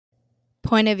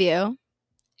Point of view,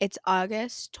 it's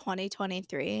August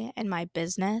 2023 and my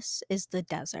business is the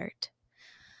desert.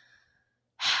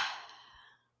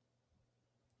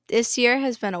 This year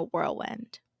has been a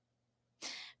whirlwind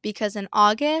because in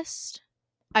August,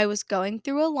 I was going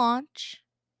through a launch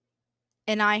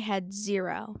and I had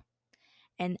zero.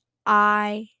 And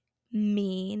I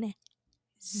mean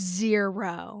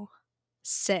zero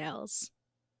sales.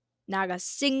 Not a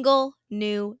single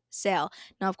new sale.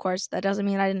 Now, of course, that doesn't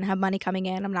mean I didn't have money coming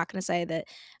in. I'm not going to say that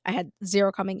I had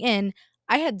zero coming in.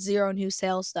 I had zero new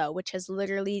sales, though, which has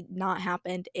literally not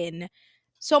happened in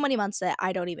so many months that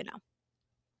I don't even know.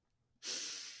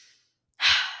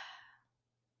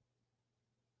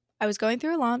 I was going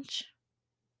through a launch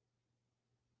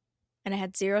and I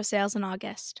had zero sales in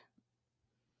August.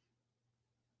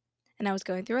 And I was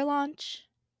going through a launch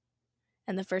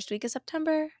and the first week of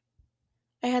September,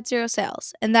 I had zero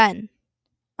sales. And then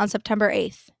on September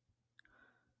 8th,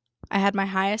 I had my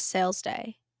highest sales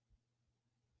day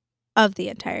of the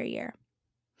entire year.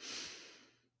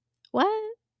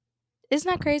 What? Isn't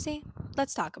that crazy?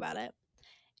 Let's talk about it.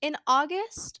 In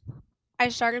August, I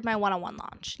started my one-on-one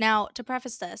launch. Now, to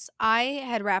preface this, I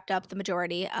had wrapped up the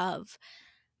majority of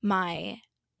my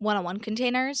one-on-one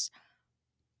containers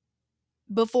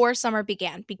before summer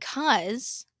began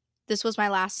because this was my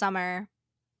last summer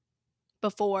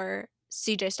before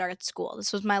CJ started school.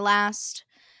 This was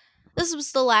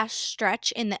the last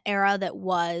stretch in the era that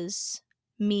was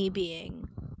me being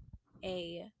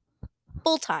a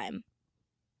full-time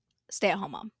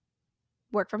stay-at-home mom.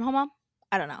 Work from home mom?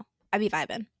 I don't know. I be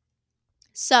vibing.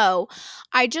 So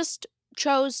I just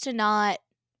chose to not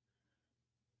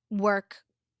work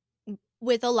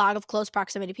with a lot of close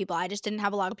proximity people. I just didn't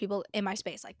have a lot of people in my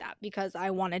space like that because I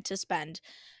wanted to spend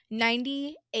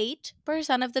 98%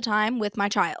 of the time with my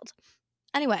child.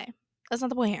 Anyway, that's not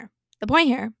the point here. The point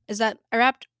here is that I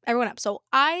wrapped everyone up. So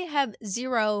I have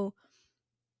zero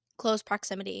close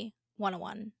proximity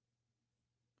one-on-one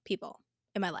people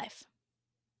in my life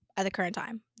at the current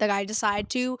time that I decide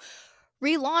to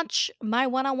relaunch my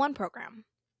one-on-one program.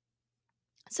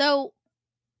 So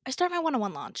I start my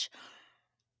one-on-one launch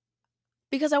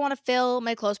because I want to fill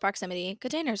my close proximity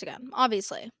containers again,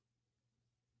 obviously.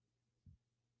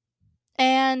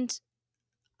 And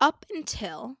up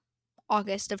until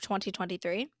August of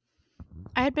 2023,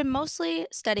 I had been mostly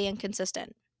steady and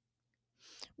consistent,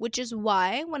 which is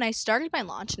why when I started my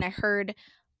launch and I heard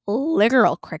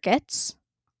literal crickets,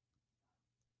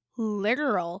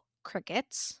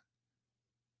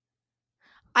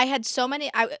 I had so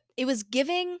many, it was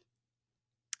giving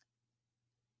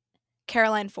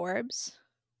Caroline Forbes.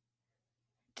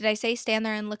 Did I say stand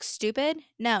there and look stupid?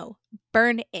 No,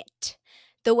 burn it.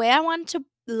 The way I wanted to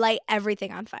light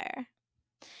everything on fire.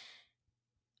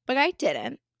 But I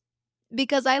didn't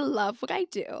because I love what I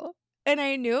do. And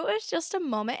I knew it was just a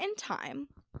moment in time.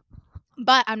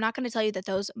 But I'm not going to tell you that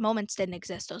those moments didn't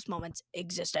exist. Those moments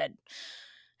existed.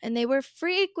 And they were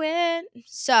frequent.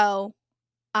 So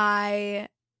I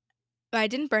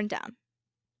didn't burn down.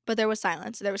 But there was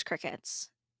silence. There was crickets.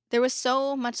 There was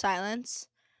so much silence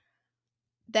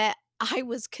that I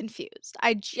was confused.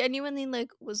 I genuinely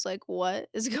was like, what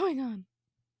is going on?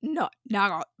 No,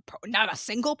 not a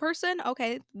single person.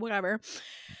 Okay, whatever.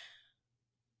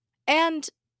 And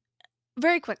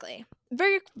very quickly,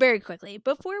 very quickly,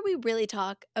 before we really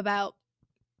talk about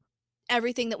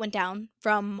everything that went down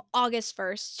from August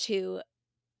 1st to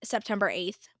September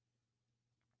 8th,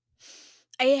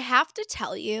 I have to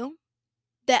tell you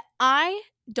that I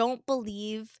don't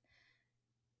believe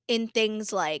in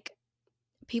things like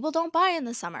people don't buy in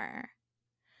the summer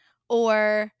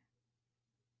or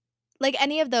like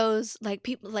any of those, like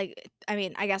people, like, I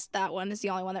mean, I guess that one is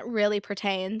the only one that really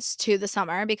pertains to the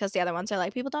summer because the other ones are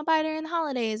like people don't buy during the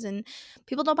holidays and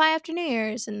people don't buy after New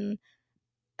Year's and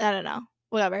I don't know,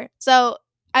 whatever. So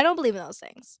I don't believe in those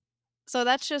things. So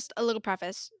that's just a little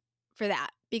preface for that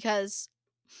because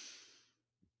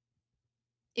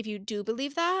if you do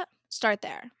believe that, start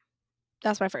there.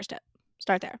 That's my first tip.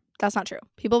 Start there. That's not true.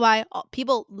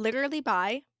 People literally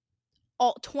buy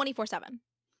all 24/7.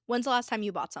 When's the last time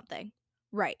you bought something?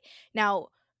 Right. Now,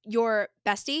 your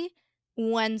bestie,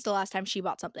 when's the last time she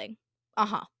bought something?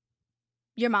 Uh-huh.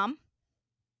 Your mom,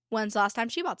 when's the last time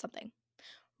she bought something?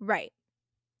 Right.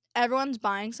 Everyone's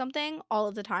buying something all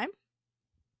of the time.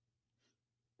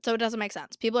 So it doesn't make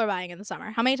sense. People are buying in the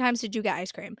summer. How many times did you get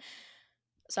ice cream?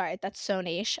 Sorry, that's so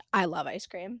niche. I love ice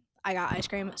cream. I got ice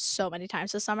cream so many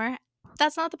times this summer.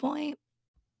 That's not the point.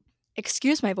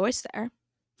 Excuse my voice there.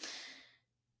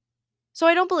 So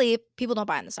I don't believe people don't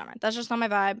buy in the summer. That's just not my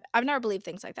vibe. I've never believed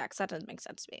things like that because that doesn't make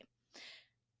sense to me.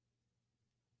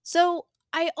 So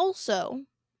I also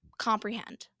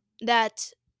comprehend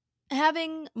that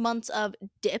having months of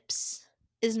dips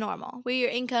is normal, where your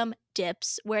income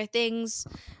dips, where things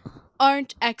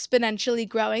aren't exponentially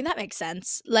growing. That makes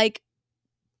sense. Like,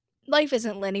 life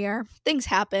isn't linear. Things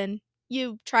happen.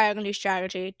 You try out a new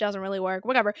strategy, it doesn't really work,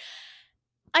 whatever.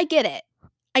 I get it.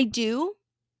 I do.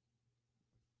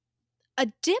 A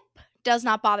dip does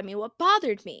not bother me. What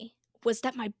bothered me was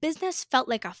that my business felt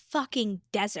like a fucking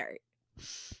desert.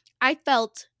 I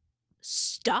felt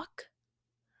stuck.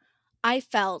 I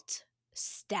felt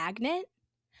stagnant.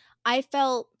 I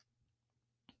felt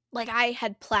like I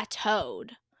had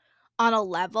plateaued on a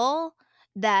level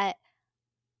that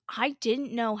I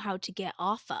didn't know how to get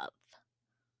off of.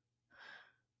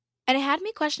 And it had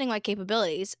me questioning my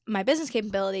capabilities, my business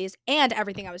capabilities, and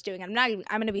everything I was doing. I'm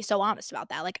going to be so honest about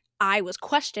that. Like, I was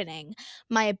questioning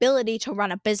my ability to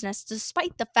run a business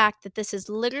despite the fact that this is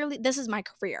my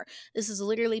career. This has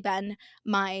literally been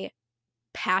my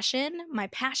passion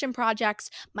projects,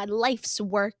 my life's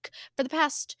work for the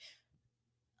past,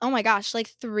 oh my gosh,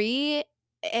 like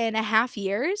 3.5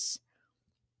 years.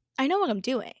 I know what I'm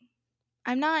doing.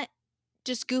 I'm not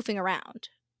just goofing around.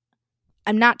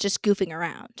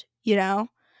 You know?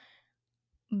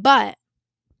 But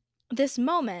this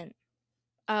moment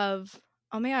of,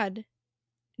 oh my God,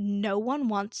 no one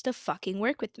wants to fucking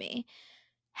work with me,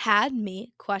 had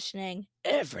me questioning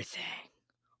everything.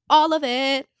 All of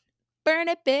it. Burn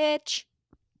it, bitch.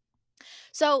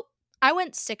 So I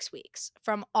went 6 weeks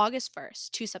from August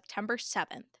 1st to September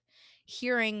 7th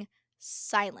hearing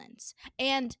silence.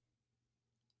 And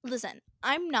listen,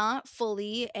 I'm not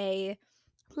fully a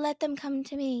let them come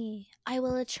to me, I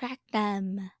will attract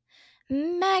them,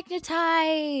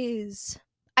 magnetize.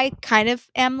 I kind of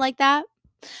am like that.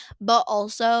 But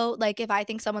also, like, if I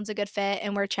think someone's a good fit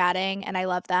and we're chatting and I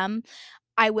love them,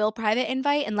 I will private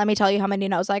invite. And let me tell you how many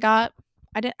no's I got.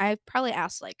 I probably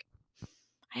asked like,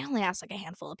 I only asked like a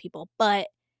handful of people, but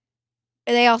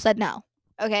they all said no.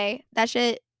 Okay. That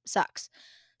shit sucks.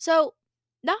 So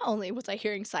not only was I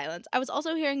hearing silence, I was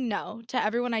also hearing no to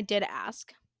everyone I did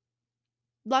ask.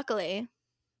 Luckily,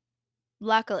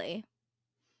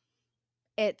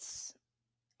 it's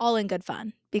all in good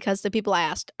fun because the people I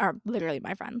asked are literally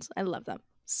my friends. I love them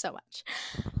so much.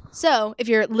 So if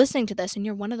you're listening to this and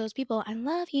you're one of those people, I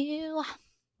love you.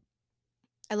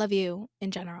 I love you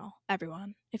in general,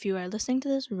 everyone. If you are listening to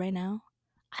this right now,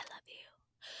 I love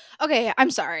you. Okay, I'm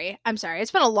sorry.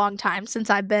 It's been a long time since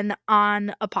I've been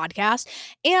on a podcast.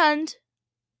 And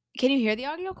can you hear the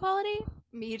audio quality?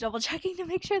 Me double checking to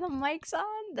make sure the mic's on?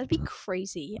 That'd be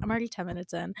crazy. I'm already 10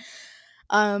 minutes in.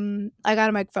 I got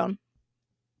a microphone.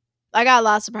 I got a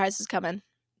lot of surprises coming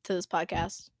to this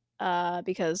podcast.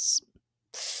 Because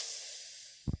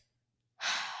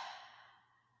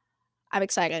I'm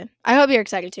excited. I hope you're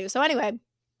excited too. So anyway,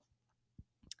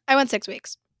 I went 6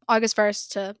 weeks, August 1st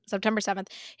to September 7th,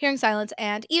 hearing silence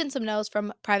and even some no's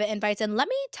from private invites. And let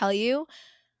me tell you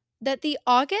that the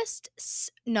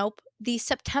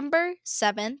September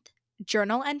 7th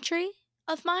journal entry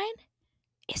of mine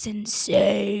is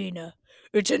insane.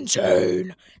 It's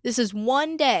insane. This is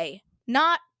one day,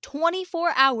 not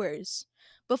 24 hours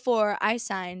before I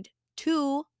signed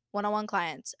 2 one-on-one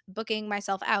clients, booking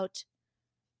myself out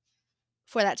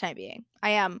for that time being.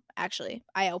 I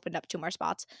opened up 2 more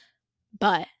spots,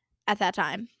 but at that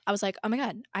time, I was like, oh my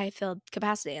God, I filled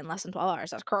capacity in less than 12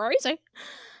 hours. That's crazy.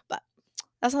 But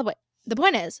that's not the point. The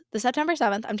point is, the September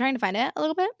 7th, I'm trying to find it a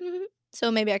little bit.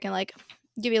 So maybe I can like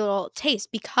give you a little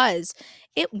taste because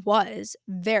it was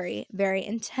very, very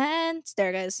intense. There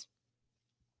it is.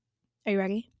 Are you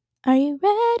ready? Are you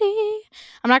ready?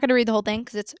 I'm not going to read the whole thing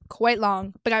because it's quite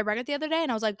long, but I read it the other day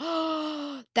and I was like,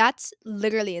 oh, that's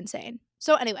literally insane.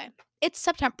 So anyway, it's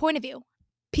September, point of view,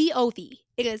 POV.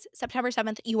 It is September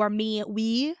 7th. You are me.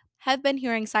 We have been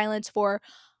hearing silence for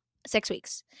 6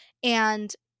 weeks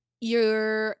and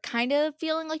you're kind of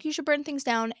feeling like you should burn things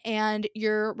down and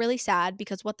you're really sad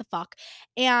because what the fuck.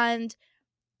 And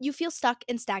you feel stuck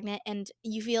and stagnant and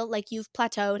you feel like you've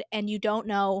plateaued and you don't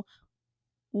know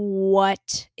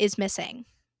what is missing.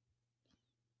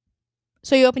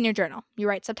 So you open your journal. You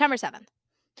write September 7th.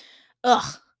 Ugh,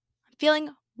 I'm feeling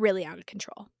really out of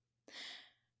control.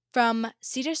 From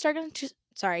CJ starting to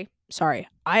sorry,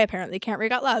 I apparently can't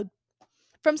read out loud.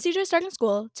 From CJ starting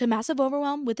school to massive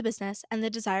overwhelm with the business and the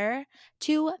desire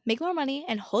to make more money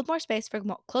and hold more space for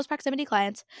close proximity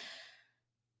clients,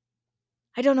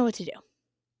 I don't know what to do.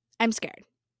 I'm scared.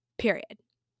 Period.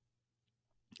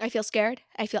 I feel scared.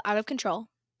 I feel out of control.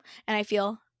 And I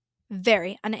feel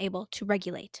very unable to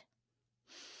regulate.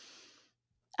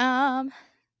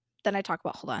 Then I talk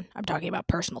about, hold on, I'm talking about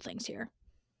personal things here.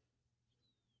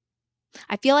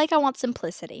 I feel like I want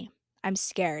simplicity. I'm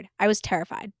scared. I was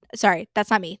terrified. Sorry,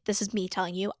 that's not me. This is me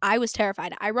telling you. I was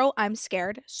terrified. I wrote I'm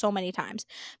scared so many times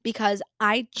because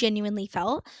I genuinely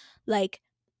felt like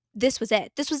this was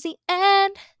it. This was the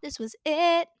end. This was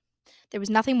it. There was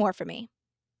nothing more for me.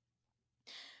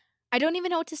 I don't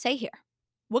even know what to say here.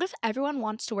 What if everyone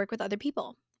wants to work with other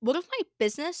people? What if my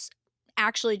business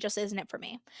actually just isn't it for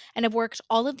me? And I've worked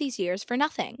all of these years for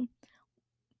nothing?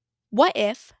 What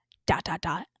if dot dot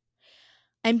dot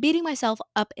I'm beating myself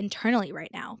up internally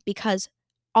right now because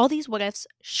all these what ifs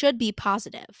should be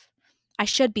positive. I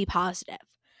should be positive,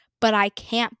 but I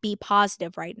can't be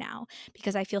positive right now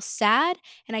because I feel sad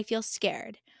and I feel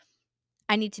scared.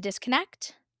 I need to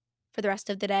disconnect for the rest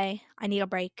of the day. I need a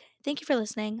break. Thank you for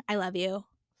listening. I love you.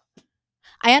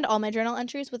 I end all my journal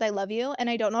entries with I love you, and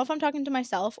I don't know if I'm talking to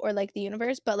myself or like the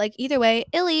universe, but like either way,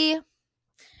 illy.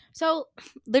 So,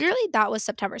 literally, that was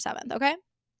September 7th, okay?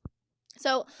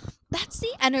 So that's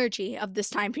the energy of this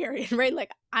time period, right?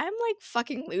 Like I'm like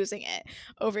fucking losing it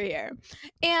over here.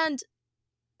 And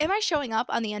am I showing up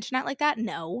on the internet like that?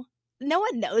 No. No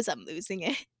one knows I'm losing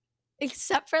it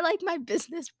except for like my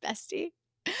business bestie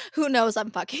who knows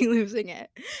I'm fucking losing it.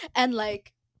 And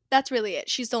like that's really it.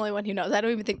 She's the only one who knows. I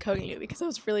don't even think Cody knew because I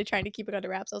was really trying to keep it under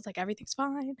wraps. I was like, everything's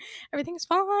fine. Everything's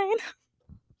fine.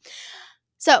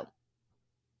 So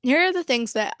here are the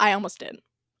things that I almost did.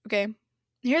 Okay.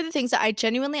 Here are the things that I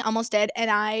genuinely almost did,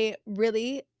 and I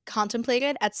really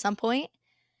contemplated at some point,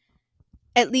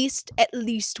 at least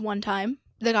one time,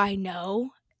 that I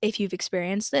know if you've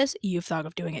experienced this, you've thought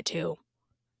of doing it too.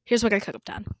 Here's what I could have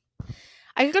done.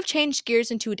 I could have changed gears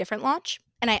into a different launch,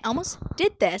 and I almost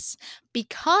did this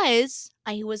because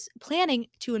I was planning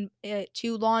to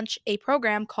launch a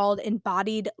program called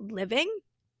Embodied Living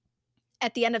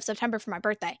at the end of September for my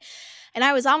birthday. And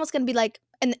I was almost going to be like,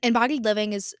 and Embodied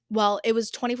Living is, well, it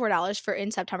was $24 for in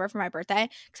September for my birthday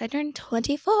because I turned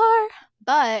 24,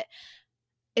 but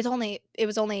it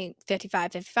was only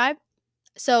 55.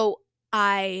 So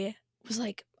I was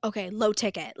like, okay, low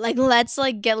ticket. Like, let's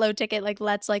like get low ticket. Like,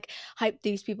 let's like hype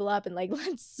these people up and like,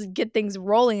 let's get things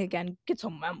rolling again. Get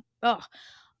some,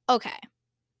 okay.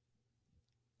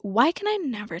 Why can I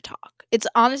never talk? It's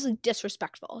honestly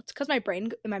disrespectful. It's because my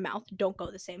brain and my mouth don't go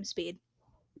the same speed.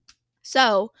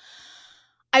 So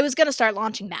I was going to start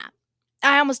launching that.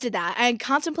 I almost did that. I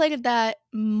contemplated that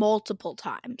multiple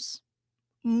times.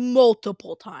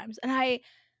 Multiple times. And I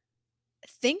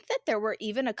think that there were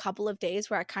even a couple of days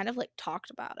where I kind of like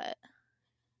talked about it.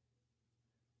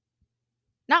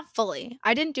 Not fully.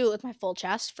 I didn't do it with my full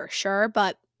chest for sure,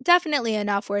 but definitely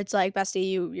enough where it's like,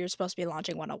 bestie, you're supposed to be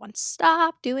launching 101.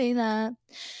 Stop doing that.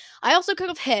 I also could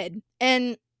have hid.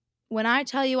 And when I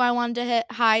tell you I wanted to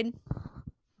hide,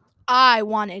 I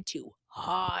wanted to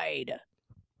hide.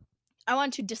 I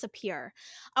wanted to disappear.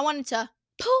 I wanted to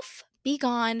poof, be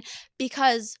gone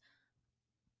because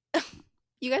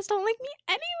you guys don't like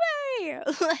me anyway.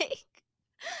 Like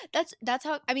that's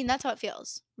how that's how it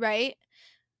feels, right?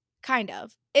 Kind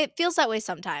of. It feels that way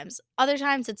sometimes. Other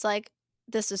times it's like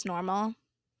this is normal.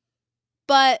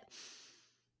 But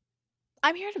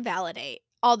I'm here to validate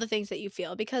all the things that you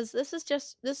feel because this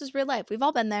is real life. We've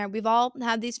all been there. We've all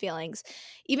had these feelings.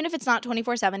 Even if it's not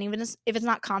 24/7, even if it's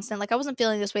not constant. Like I wasn't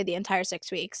feeling this way the entire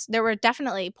 6 weeks. There were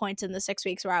definitely points in the 6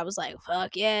 weeks where I was like,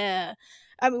 "Fuck yeah."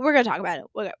 I mean, we're going to talk about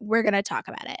it. We're going to talk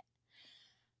about it.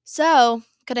 So,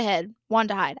 could have hid, wanted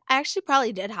to hide. I actually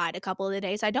probably did hide a couple of the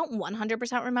days. I don't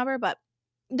 100% remember, but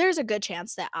there's a good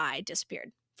chance that I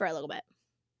disappeared for a little bit.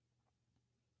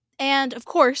 And of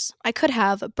course, I could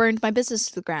have burned my business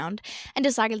to the ground and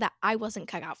decided that I wasn't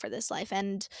cut out for this life.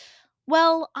 And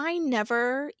well, I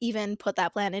never even put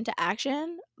that plan into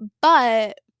action,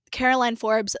 but Caroline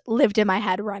Forbes lived in my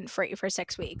head rent free for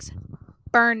 6 weeks.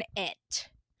 Burn it.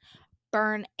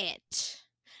 Burn it.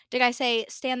 Did I say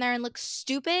stand there and look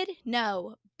stupid?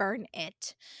 No, burn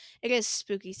it. It is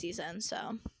spooky season,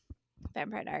 so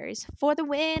Vampire Diaries for the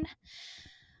win.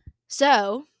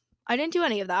 So, I didn't do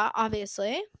any of that,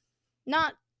 obviously.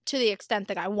 Not to the extent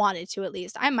that I wanted to, at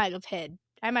least. I might have hid.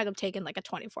 I might have taken like a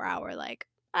 24-hour, like,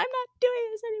 I'm not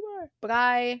doing this anymore. But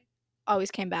I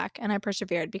always came back and I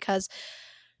persevered because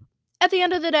at the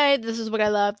end of the day, this is what I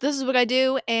love. This is what I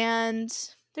do. And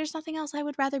there's nothing else I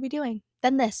would rather be doing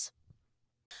than this.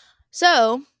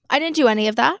 So I didn't do any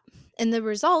of that. And the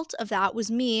result of that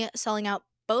was me selling out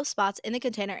both spots in the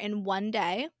container in one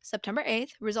day, September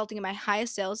 8th, resulting in my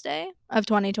highest sales day of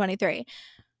 2023.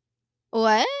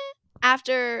 What?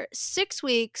 After 6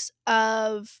 weeks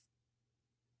of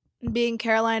being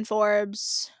Caroline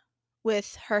Forbes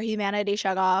with her humanity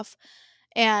shut off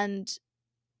and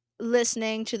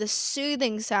listening to the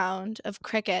soothing sound of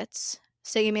crickets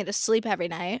singing me to sleep every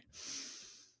night.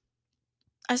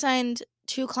 I signed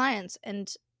 2 clients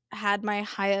and had my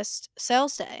highest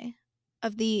sales day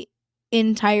of the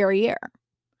entire year.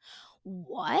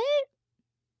 What?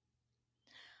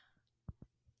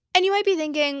 And you might be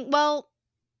thinking, well,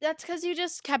 that's because you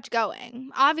just kept going.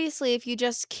 Obviously, if you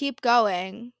just keep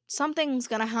going, something's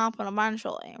going to happen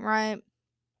eventually, right?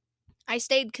 I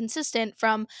stayed consistent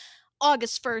from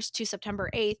August 1st to September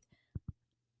 8th.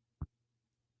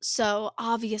 So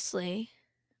obviously,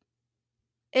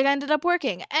 it ended up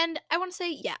working. And I want to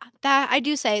say, yeah, that I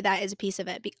do say that is a piece of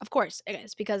it. Of course it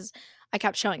is, because I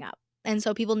kept showing up. And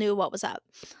so people knew what was up.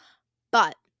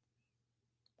 But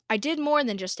I did more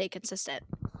than just stay consistent.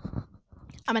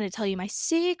 I'm going to tell you my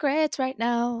secrets right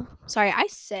now. Sorry, I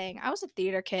sing. I was a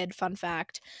theater kid, fun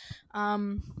fact.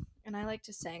 And I like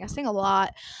to sing. I sing a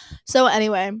lot. So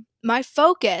anyway, my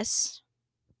focus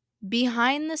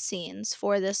behind the scenes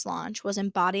for this launch was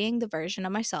embodying the version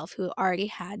of myself who already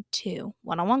had 2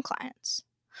 one-on-one clients.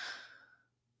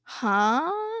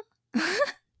 Huh?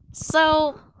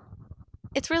 So,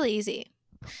 it's really easy.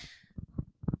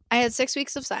 I had 6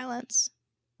 weeks of silence.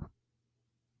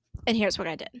 And here's what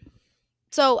I did.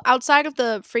 So, outside of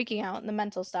the freaking out and the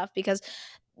mental stuff, because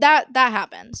that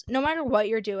happens. No matter what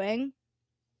you're doing,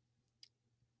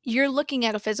 you're looking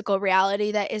at a physical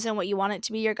reality that isn't what you want it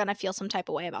to be. You're going to feel some type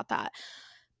of way about that.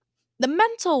 The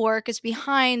mental work is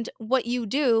behind what you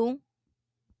do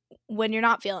when you're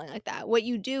not feeling like that, what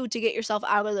you do to get yourself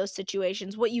out of those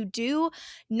situations, what you do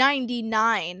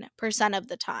 99% of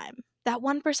the time. That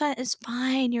 1% is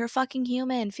fine. You're a fucking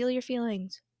human. Feel your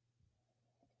feelings.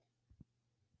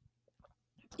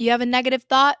 You have a negative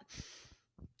thought?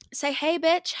 Say, hey,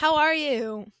 bitch, how are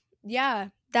you? Yeah,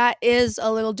 that is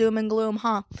a little doom and gloom,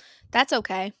 huh? That's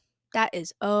okay. That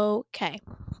is okay.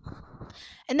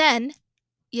 And then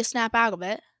you snap out of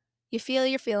it. You feel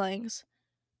your feelings.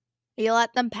 You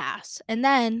let them pass. And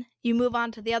then you move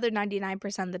on to the other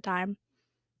 99% of the time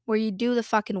where you do the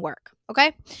fucking work,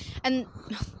 okay? And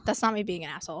that's not me being an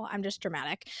asshole. I'm just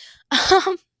dramatic.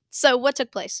 So what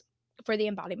took place for the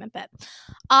embodiment bit?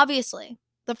 Obviously,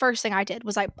 the first thing I did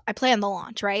was I planned the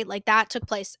launch, right? Like that took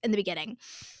place in the beginning.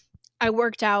 I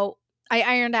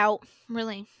ironed out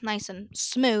really nice and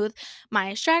smooth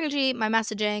my strategy, my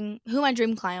messaging, who my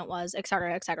dream client was, et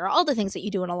cetera, all the things that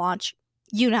you do in a launch.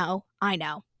 You know, I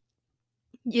know.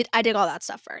 I did all that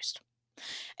stuff first.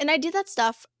 And I did that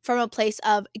stuff from a place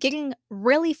of getting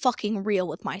really fucking real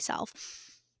with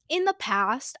myself. In the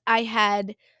past, I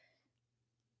had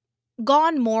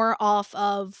gone more off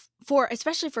of,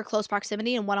 especially for close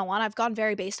proximity and one-on-one, I've gone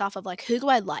very based off of like, who do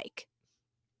I like?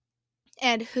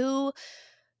 And who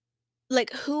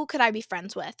could I be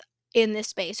friends with in this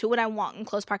space? Who would I want in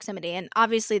close proximity? And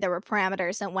obviously there were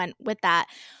parameters that went with that.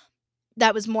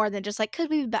 That was more than just like, could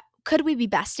we be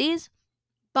besties?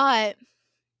 But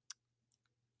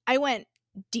I went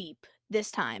deep this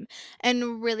time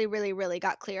and really, really, really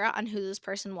got clear on who this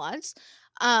person was.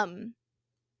 And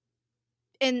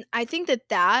I think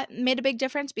that made a big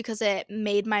difference because it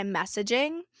made my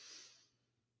messaging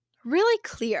really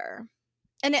clear.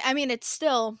 And it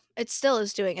still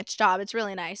is doing its job. It's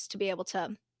really nice to be able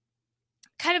to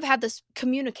kind of have this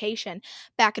communication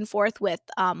back and forth with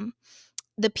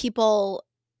the people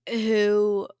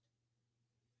who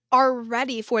are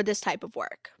ready for this type of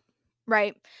work,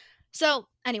 right? So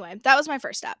anyway, that was my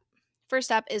first step. First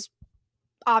step is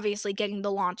obviously getting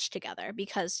the launch together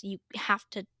because you have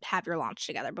to have your launch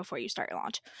together before you start your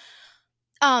launch.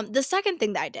 The second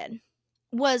thing that I did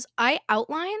was I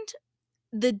outlined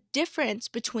the difference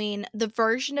between the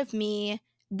version of me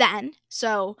then,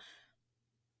 so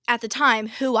at the time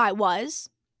who I was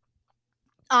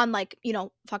on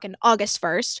fucking August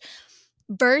 1st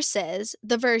versus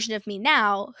the version of me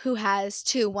now who has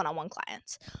 2 one-on-one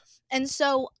clients. And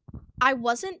so I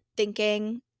wasn't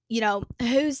thinking,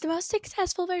 who's the most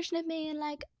successful version of me and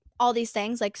like all these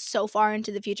things like so far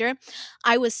into the future.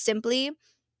 I was simply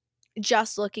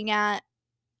just looking at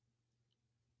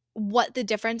what the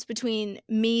difference between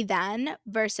me then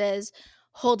versus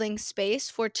holding space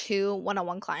for 2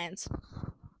 one-on-one clients.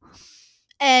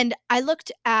 And I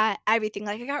looked at everything.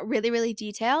 Like I got really, really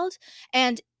detailed.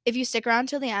 And if you stick around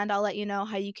till the end, I'll let you know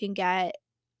how you can get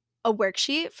a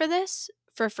worksheet for this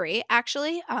for free,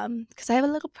 actually, because I have a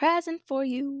little present for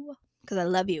you because I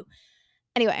love you.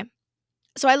 Anyway,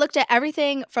 so I looked at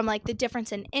everything from like the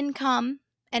difference in income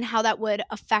and how that would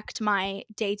affect my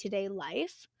day-to-day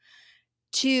life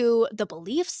to the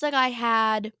beliefs that I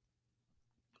had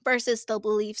versus the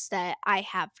beliefs that I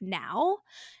have now.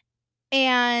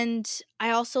 And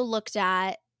I also looked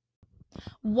at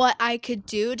what I could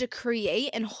do to create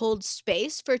and hold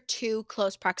space for 2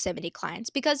 close proximity clients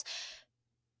because,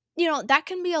 that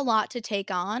can be a lot to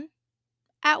take on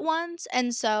at once,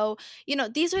 and so,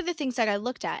 these are the things that I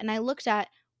looked at, and I looked at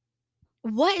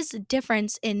what is the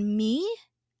difference in me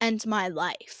and my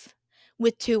life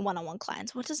with 2 one-on-one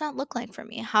clients? What does that look like for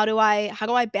me? How do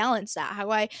I balance that? How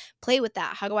do I play with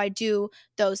that? How do I do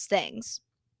those things?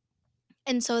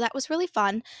 And so that was really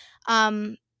fun.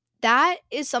 Um, that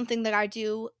is something that I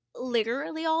do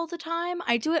literally all the time.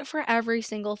 I do it for every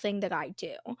single thing that I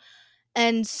do.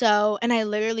 And I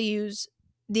literally use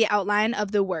the outline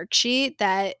of the worksheet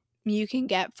that you can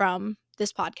get from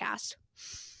this podcast.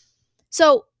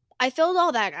 So I filled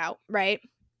all that out, right?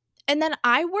 And then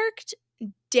I worked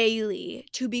daily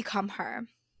to become her.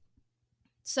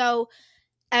 So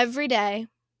every day,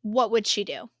 what would she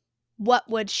do? What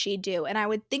would she do? And I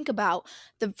would think about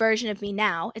the version of me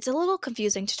now. It's a little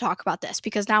confusing to talk about this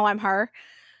because now I'm her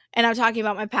and I'm talking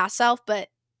about my past self. But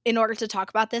in order to talk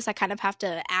about this, I kind of have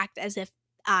to act as if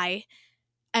I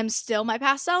am still my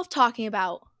past self talking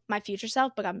about my future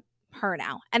self, but I'm her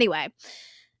now. Anyway,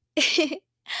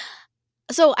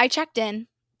 so I checked in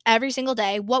every single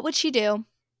day. What would she do?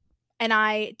 And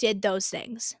I did those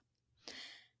things.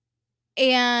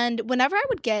 And whenever I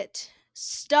would get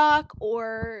stuck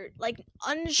or like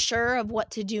unsure of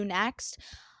what to do next,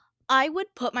 I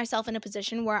would put myself in a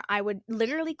position where I would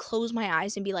literally close my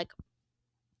eyes and be like,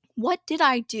 what did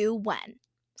I do when?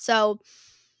 So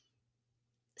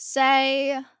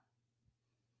say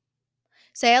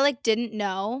say I like didn't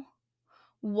know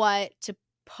what to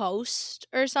post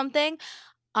or something,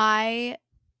 I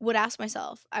would ask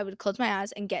myself, I would close my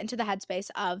eyes and get into the headspace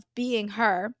of being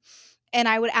her. And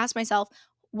I would ask myself,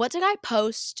 what did I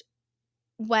post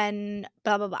when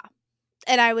blah, blah, blah?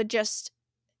 And I would just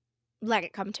let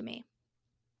it come to me.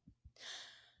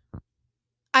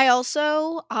 I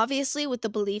also, obviously, with the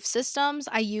belief systems,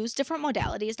 I use different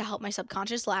modalities to help my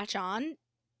subconscious latch on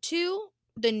to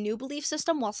the new belief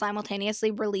system while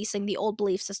simultaneously releasing the old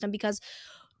belief system because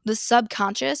the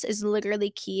subconscious is literally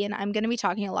key. And I'm going to be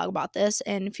talking a lot about this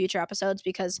in future episodes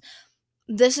because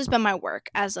this has been my work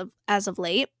as of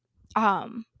late.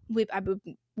 I've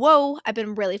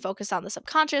been really focused on the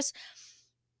subconscious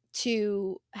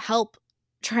to help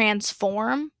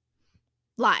transform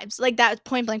lives. Like that,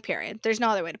 point blank period. There's no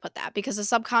other way to put that because the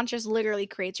subconscious literally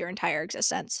creates your entire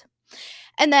existence.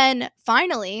 And then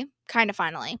finally, kind of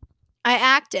finally, I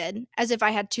acted as if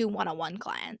I had 2 one-on-one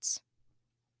clients.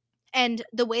 And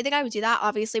the way that I would do that,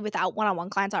 obviously without one-on-one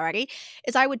clients already,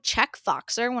 is I would check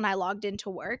Voxer when I logged into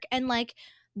work. And like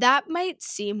that might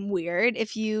seem weird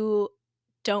if you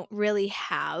don't really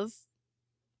have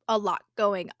a lot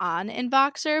going on in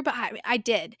Voxer, but I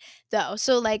did though.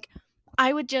 So like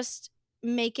I would just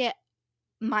make it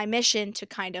my mission to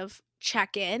kind of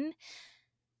check in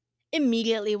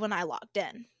immediately when I logged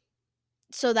in.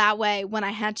 So that way when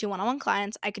I had 2 one-on-one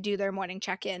clients, I could do their morning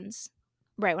check-ins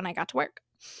right when I got to work.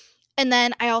 And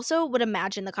then I also would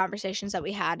imagine the conversations that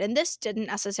we had. And this didn't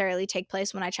necessarily take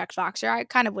place when I checked Voxer. I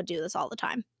kind of would do this all the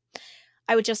time.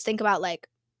 I would just think about like,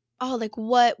 oh, like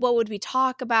what would we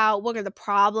talk about? What are the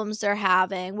problems they're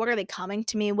having? What are they coming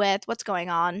to me with? What's going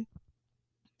on?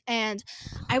 And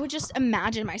I would just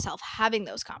imagine myself having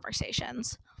those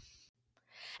conversations.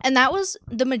 And that was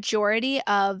the majority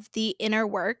of the inner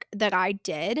work that I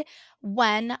did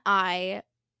when I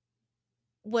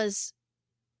was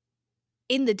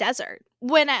in the desert.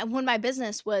 When my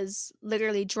business was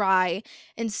literally dry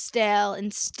and stale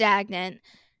and stagnant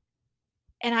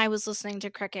and I was listening to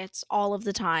crickets all of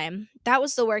the time. That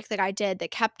was the work that I did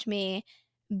that kept me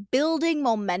building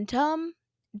momentum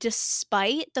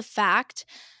despite the fact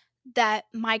that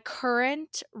my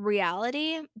current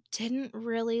reality didn't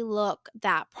really look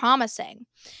that promising.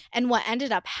 And what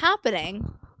ended up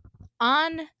happening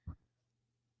on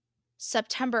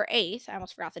September 8th, I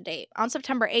almost forgot the date. On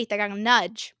September 8th, I got a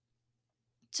nudge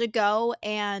to go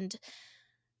and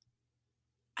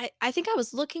I think I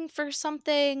was looking for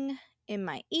something in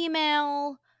my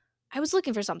email. I was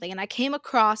looking for something and I came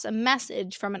across a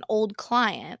message from an old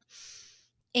client.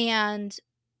 And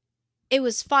it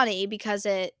was funny because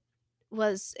it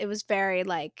was very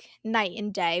like night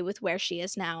and day with where she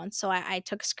is now. And so I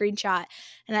took a screenshot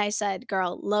and I said,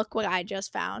 girl, look what I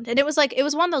just found. And it was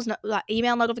one of those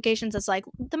email notifications that's like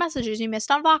the messages you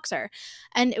missed on Voxer.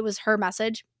 And it was her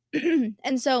message.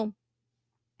 And so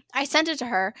I sent it to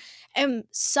her and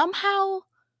somehow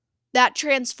that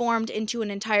transformed into an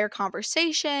entire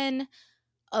conversation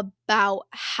about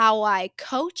how I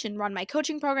coach and run my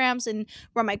coaching programs and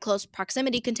run my close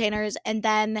proximity containers. And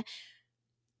then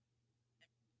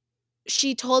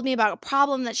she told me about a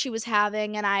problem that she was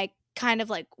having and I kind of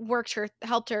like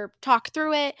helped her talk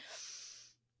through it.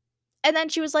 And then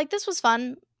she was like, "This was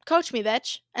fun. Coach me,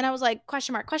 bitch." And I was like,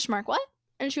 question mark, what?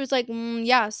 And she was like,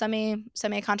 "Yeah, send me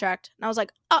a contract." And I was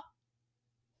like, "Oh,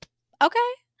 okay."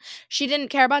 She didn't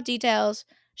care about details.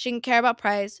 She didn't care about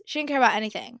price. She didn't care about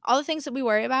anything. All the things that we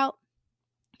worry about.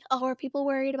 Oh, are people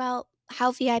worried about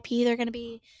how VIP they're gonna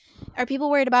be? Are people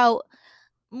worried about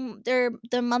their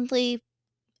monthly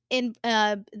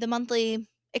the monthly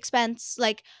expense?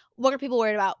 Like, what are people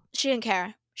worried about? She didn't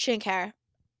care. She didn't care.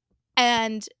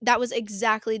 And that was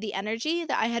exactly the energy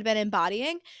that I had been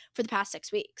embodying for the past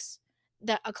 6 weeks.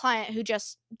 That a client who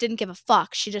just didn't give a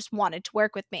fuck, she just wanted to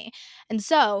work with me. And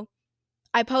so,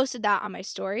 I posted that on my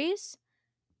stories,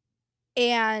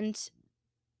 and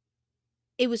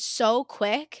it was so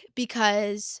quick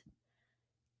because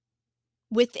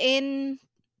within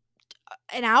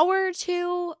an hour or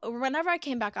two, whenever I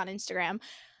came back on Instagram,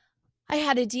 I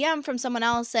had a DM from someone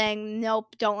else saying,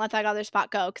 "Nope, don't let that other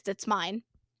spot go because it's mine."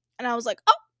 And I was like,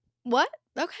 "Oh, what?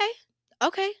 Okay.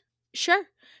 Okay. Sure."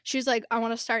 She was like, "I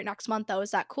want to start next month though.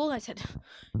 Is that cool?" I said,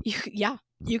 Yeah,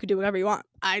 you could do whatever you want.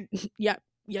 Yeah,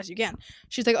 yes, you can."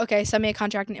 She's like, "Okay, send me a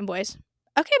contract and invoice."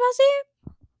 Okay,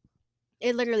 Bessie.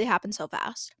 It literally happened so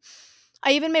fast.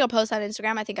 I even made a post on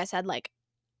Instagram. I think I said like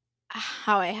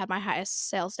how I had my highest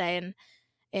sales day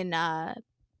in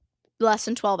less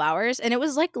than 12 hours, and it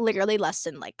was like literally less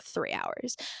than like 3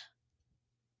 hours.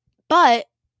 But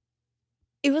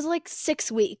it was like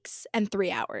 6 weeks and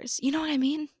 3 hours. You know what I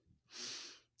mean?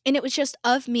 And it was just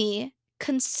of me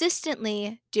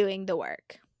consistently doing the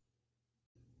work.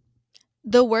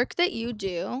 The work that you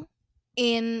do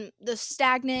in the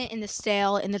stagnant, in the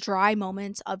stale, in the dry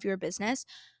moments of your business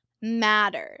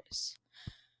matters.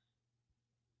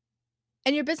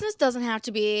 And your business doesn't have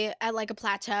to be at like a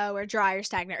plateau or dry or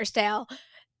stagnant or stale.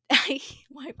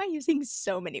 Why am I using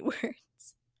so many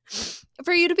words?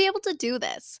 For you to be able to do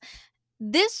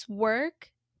this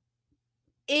work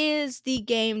is the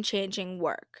game changing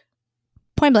work.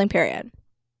 Point blank, period.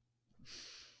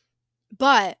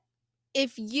 But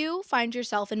if you find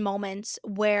yourself in moments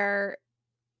where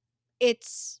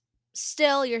it's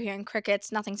still, you're hearing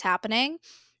crickets, nothing's happening,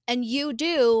 and you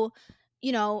do,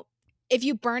 you know, if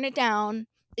you burn it down,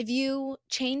 if you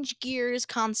change gears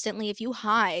constantly, if you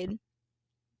hide,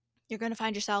 you're going to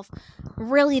find yourself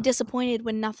really disappointed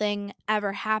when nothing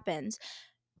ever happens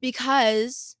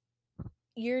because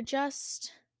you're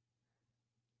just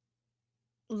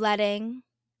letting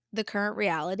the current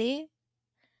reality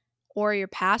or your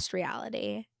past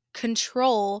reality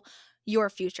control your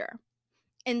future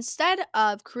instead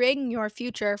of creating your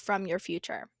future from your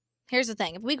future. Here's the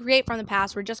thing: if we create from the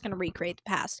past, we're just going to recreate the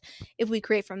past. If we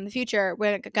create from the future,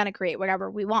 we're going to create whatever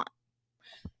we want.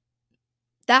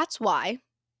 That's why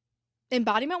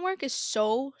embodiment work is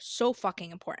so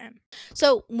fucking important.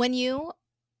 So, when you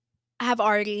have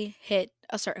already hit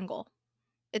a certain goal,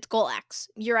 it's goal X.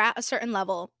 You're at a certain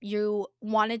level. You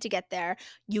wanted to get there.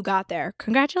 You got there.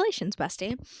 Congratulations,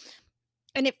 bestie.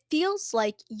 And it feels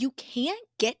like you can't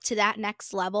get to that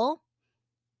next level.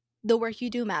 The work you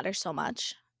do matters so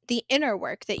much. The inner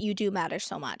work that you do matters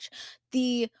so much.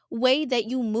 The way that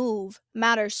you move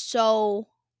matters so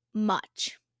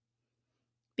much.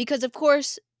 Because, of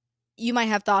course, you might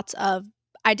have thoughts of,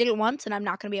 I did it once and I'm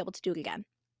not going to be able to do it again.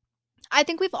 I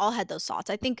think we've all had those thoughts.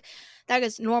 I think that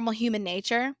is normal human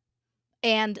nature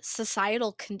and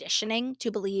societal conditioning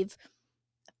to believe,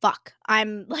 fuck,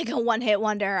 I'm like a one hit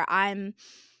wonder. I'm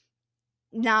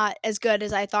not as good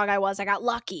as I thought I was. I got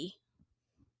lucky.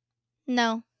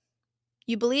 No,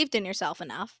 you believed in yourself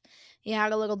enough. You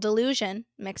had a little delusion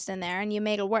mixed in there and you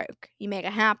made it work. You made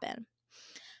it happen.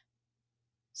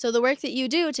 So the work that you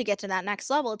do to get to that next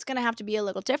level, it's going to have to be a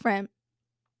little different.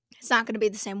 It's not going to be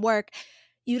the same work.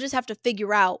 You just have to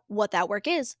figure out what that work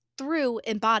is through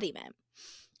embodiment.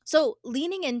 So,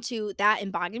 leaning into that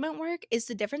embodiment work is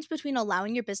the difference between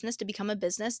allowing your business to become a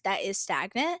business that is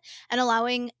stagnant and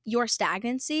allowing your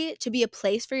stagnancy to be a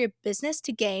place for your business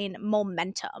to gain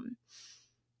momentum.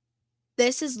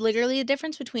 This is literally the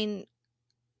difference between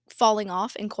falling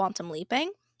off and quantum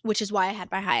leaping, which is why I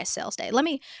had my highest sales day. Let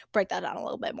me break that down a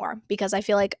little bit more because I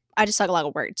feel like I just said a lot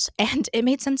of words and it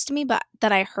made sense to me, but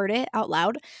that I heard it out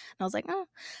loud and I was like, oh.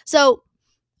 So,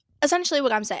 essentially,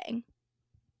 what I'm saying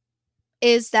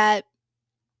is that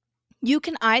you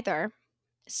can either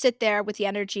sit there with the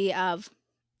energy of,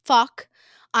 fuck,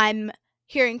 I'm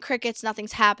hearing crickets,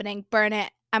 nothing's happening, burn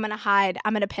it. I'm going to hide.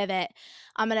 I'm going to pivot.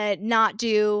 I'm going to not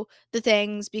do the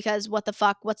things because what the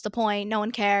fuck? What's the point? No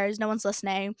one cares. No one's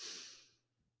listening.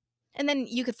 And then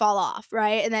you could fall off,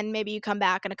 right? And then maybe you come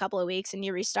back in a couple of weeks and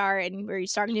you restart or you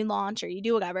start a new launch or you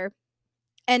do whatever.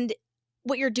 And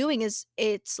what you're doing is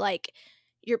it's like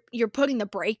you're putting the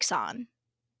brakes on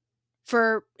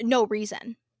for no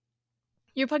reason.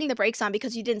 You're putting the brakes on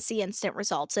because you didn't see instant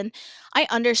results. And I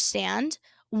understand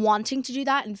wanting to do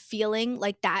that and feeling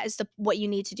like that is what you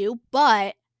need to do,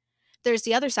 but there's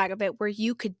the other side of it where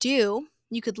you could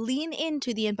lean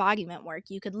into the embodiment work.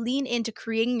 You could lean into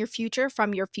creating your future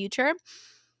from your future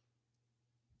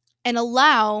and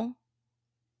allow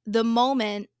the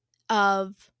moment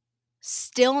of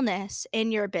stillness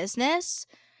in your business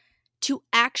to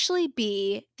actually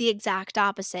be the exact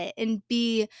opposite and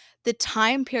be the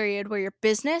time period where your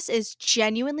business is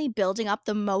genuinely building up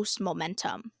the most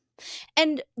momentum.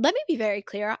 And let me be very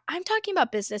clear, I'm talking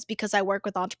about business because I work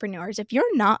with entrepreneurs. If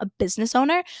you're not a business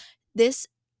owner, this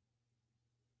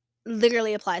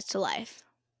literally applies to life.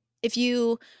 If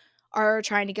you are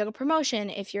trying to get a promotion,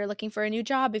 if you're looking for a new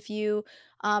job, if you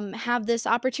have this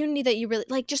opportunity that you really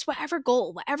like, just whatever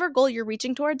goal you're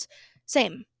reaching towards,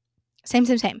 same, same,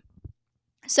 same, same.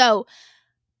 So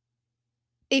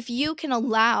if you can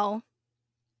allow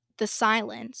the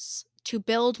silence to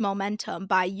build momentum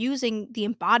by using the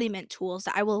embodiment tools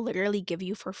that I will literally give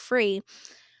you for free,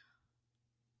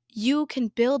 you can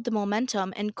build the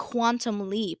momentum and quantum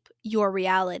leap your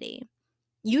reality.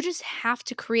 You just have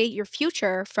to create your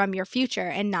future from your future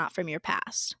and not from your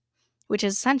past, which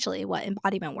is essentially what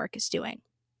embodiment work is doing.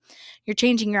 You're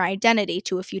changing your identity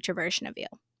to a future version of you.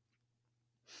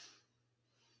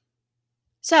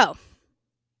 So,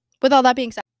 with all that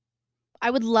being said, I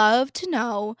would love to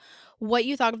know what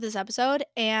you thought of this episode,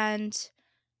 and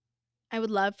I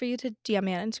would love for you to DM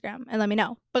me on Instagram and let me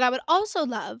know. But I would also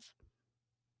love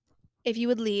if you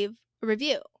would leave a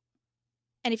review.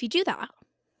 And if you do that,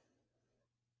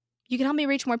 you can help me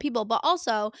reach more people, but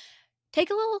also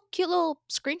take a little cute little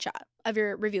screenshot of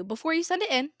your review before you send it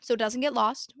in so it doesn't get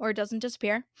lost or it doesn't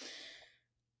disappear.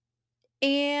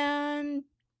 And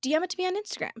DM it to me on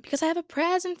Instagram because I have a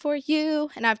present for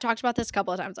you. And I've talked about this a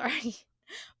couple of times already.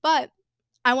 But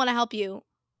I want to help you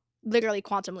literally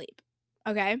quantum leap.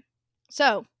 Okay?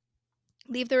 So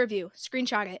leave the review,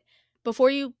 screenshot it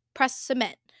before you press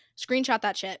submit. Screenshot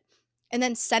that shit. And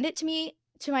then send it to me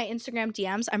to my Instagram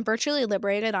DMs. I'm virtually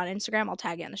liberated on Instagram. I'll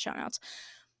tag it in the show notes.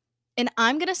 And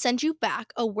I'm going to send you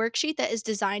back a worksheet that is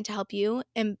designed to help you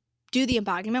and do the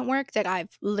embodiment work that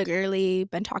I've literally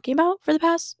been talking about for the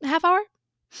past half hour.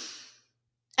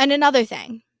 And another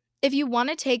thing, if you want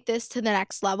to take this to the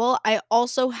next level, I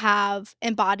also have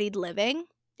embodied living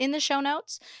in the show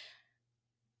notes.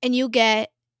 And you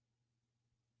get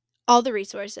all the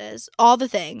resources, all the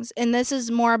things. And this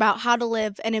is more about how to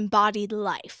live an embodied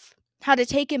life, how to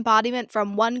take embodiment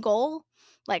from one goal,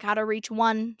 like how to reach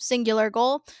one singular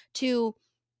goal, to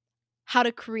how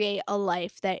to create a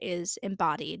life that is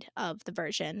embodied of the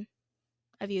version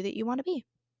of you that you want to be,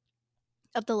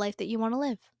 of the life that you want to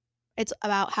live. It's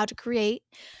about how to create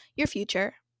your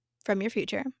future from your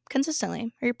future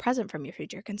consistently, or your present from your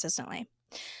future consistently.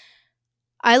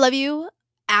 I love you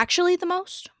actually the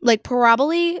most, like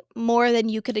probably more than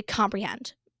you could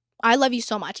comprehend. I love you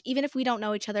so much. Even if we don't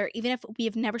know each other, even if we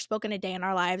have never spoken a day in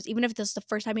our lives, even if this is the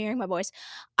first time you're hearing my voice,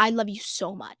 I love you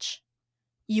so much.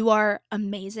 You are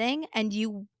amazing, and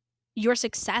your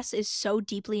success is so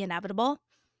deeply inevitable.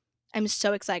 I'm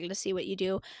so excited to see what you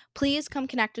do. Please come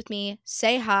connect with me.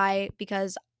 Say hi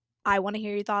because I want to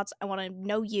hear your thoughts. I want to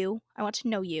know you. I want to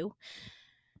know you.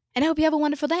 And I hope you have a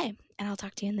wonderful day. And I'll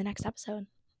talk to you in the next episode.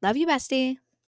 Love you, bestie.